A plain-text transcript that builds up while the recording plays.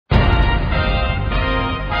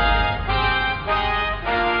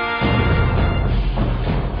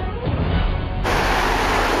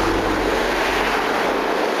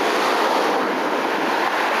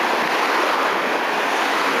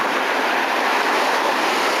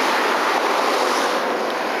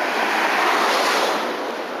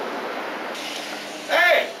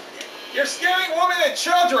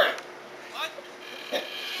children! What?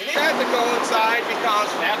 You need to have to go inside because...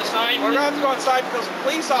 Have the sign? We're going to have to go inside because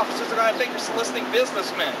police officers are going to think you're soliciting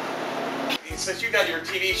businessmen. Since you got your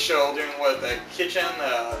TV show doing what, the kitchen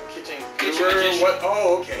guru? What?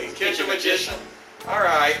 Oh, okay. Kitchen magician.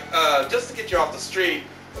 Alright, just to get you off the street,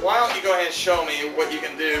 why don't you go ahead and show me what you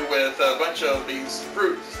can do with a bunch of these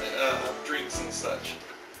fruit drinks and such.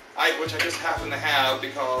 Which I just happen to have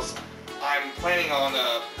because I'm planning on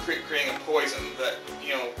creating a poison that,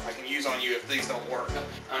 you know, I can use on you if these don't work.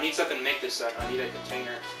 I need something to make this up. I need a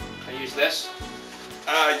container. Can I use this?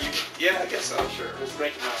 Yeah, I guess so, sure. Just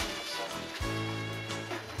break it down.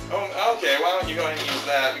 Oh, okay, why don't you go ahead and use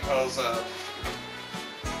that because,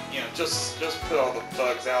 you know, just put all the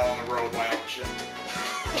bugs out on the road, why don't you?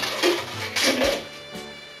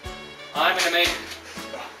 I'm going to make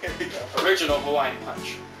Here we go. original Hawaiian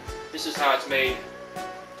punch. This is how it's made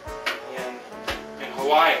in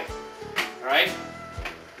Hawaii. Alright?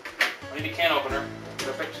 I need a can opener.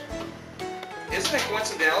 Perfect. Isn't it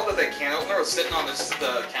coincidental that that can opener was sitting on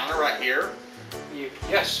the counter right here?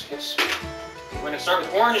 Yes. We're going to start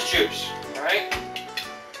with orange juice. Alright?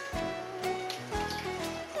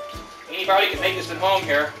 Anybody can make this at home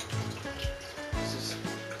here.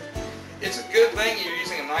 It's a good thing you're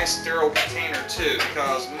using a nice sterile container too,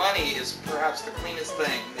 because money is perhaps the cleanest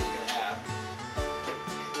thing that you can have.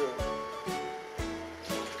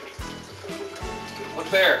 Look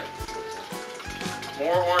there.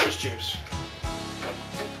 More orange juice.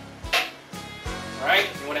 Alright,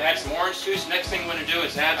 you want to add some orange juice. Next thing you want to do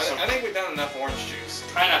is add some... I think we've done enough orange juice.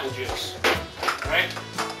 Pineapple juice. Alright?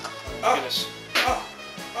 Oh, goodness.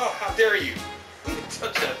 Oh, how dare you.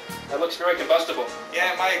 Touch it. That looks very combustible.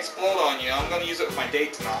 Yeah, it might explode on you. I'm going to use it with my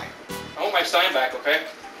date tonight. I want my stein back, okay?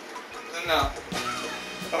 No.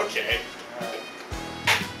 Okay. Alright.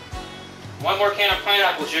 One more can of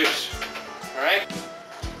pineapple juice. Alright?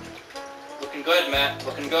 Looking good, Matt.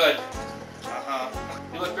 Looking good. Uh-huh.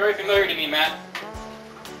 You look very familiar to me, Matt.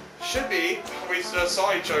 Should be. We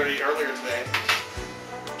saw each other earlier today.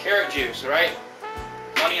 Carrot juice, alright?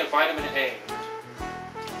 Plenty of vitamin A.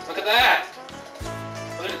 Look at that!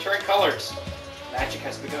 Look at the turn colors. Magic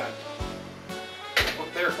has begun.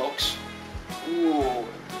 Look there, folks. Ooh.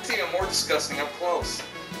 It's even more disgusting up close.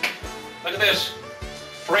 Look at this.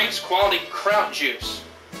 Frank's quality kraut juice.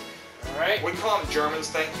 Alright? We call them Germans,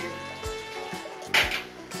 thank you.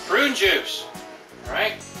 Prune juice.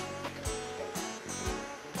 Alright?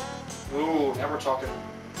 Ooh, now we're talking.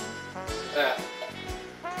 Look at that.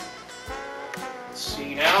 Let's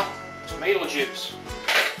see now. Tomato juice.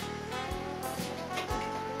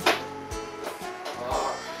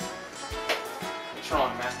 Oh. What's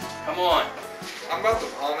wrong, Matt? Come on. I'm about to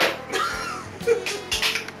vomit.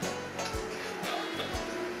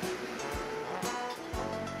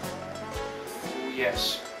 Ooh,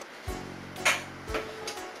 yes.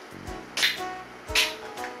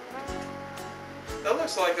 That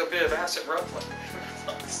looks like a bit of acid ruffling.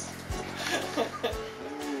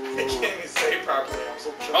 I can't even say it properly. I'm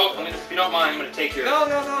so choked. Oh, if you don't mind, I'm going to take your... No.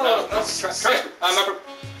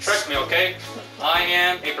 Trust me, okay? I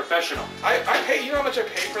am a professional. I pay. You know how much I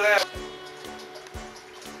paid for that?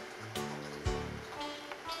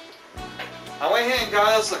 I went ahead and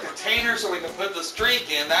got us a container so we can put this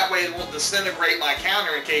drink in. That way it won't disintegrate my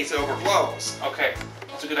counter in case it overflows. Okay,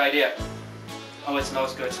 that's a good idea. Oh, it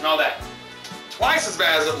smells good. Smell that. Twice as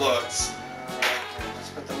bad as it looks. Let's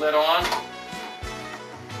put the lid on.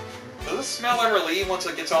 Does this smell ever leave once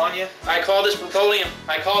it gets on you? I call this plutonium.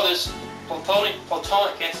 I call this plutonium.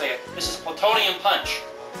 Can't say it. This is plutonium punch.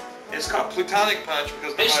 It's called plutonic punch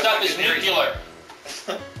because this stuff is nuclear.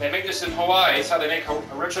 They make this in Hawaii. It's how they make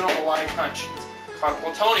original Hawaiian punch. It's called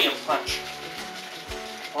plutonium punch.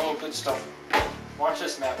 Oh, good stuff. Watch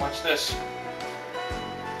this, Matt. Watch this. Here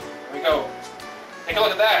we go. Take a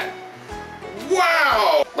look at that.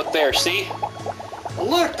 Wow! Look there. See?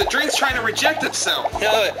 Look, the drink's trying to reject itself.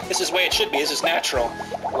 This is the way it should be. This is natural.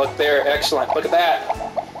 Look there. Excellent. Look at that.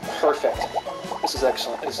 Perfect. This is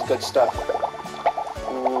excellent. This is good stuff.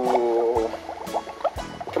 Ooh.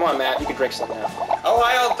 Come on, Matt. You can drink some now. Oh,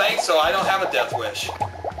 I don't think so. I don't have a death wish.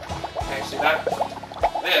 Okay, see that?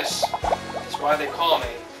 This is why they call me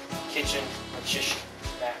kitchen magician.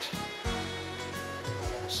 Matt.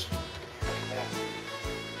 Yes. Look at that.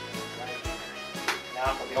 Right.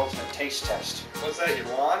 Now for the ultimate taste test. What's that, your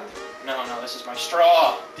wand? No, this is my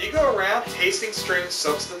straw. Do you go around tasting strange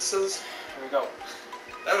substances? Here we go.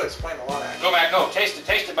 That would explain a lot, actually. Go, Matt, go. Taste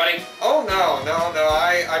it, buddy. Oh, no.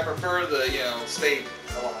 I prefer the, stay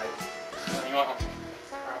alive. You want one?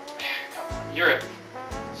 Come on. You're a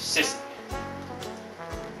sissy.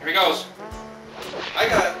 Here he goes. I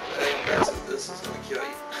got this is going to kill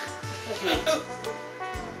you.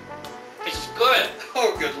 It's good.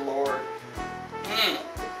 Oh, good lord. Mmm.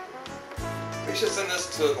 We should send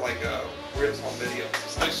this to like Weird Home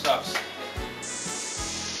Videos. Good stuff.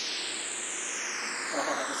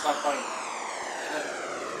 Oh, it's not funny.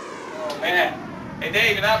 Oh man. Hey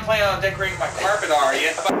Dave, you're not planning on decorating my carpet, are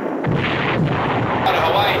you? How about a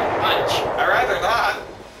Hawaiian punch? I'd rather not.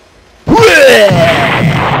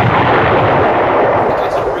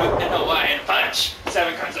 Kinds of fruit and Hawaiian punch.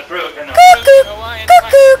 7 kinds of fruit and a Hawaiian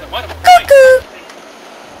punch. It's a wonderful Hawaiian punch.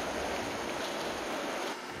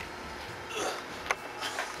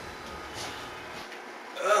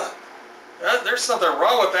 There's something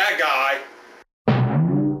wrong with that guy.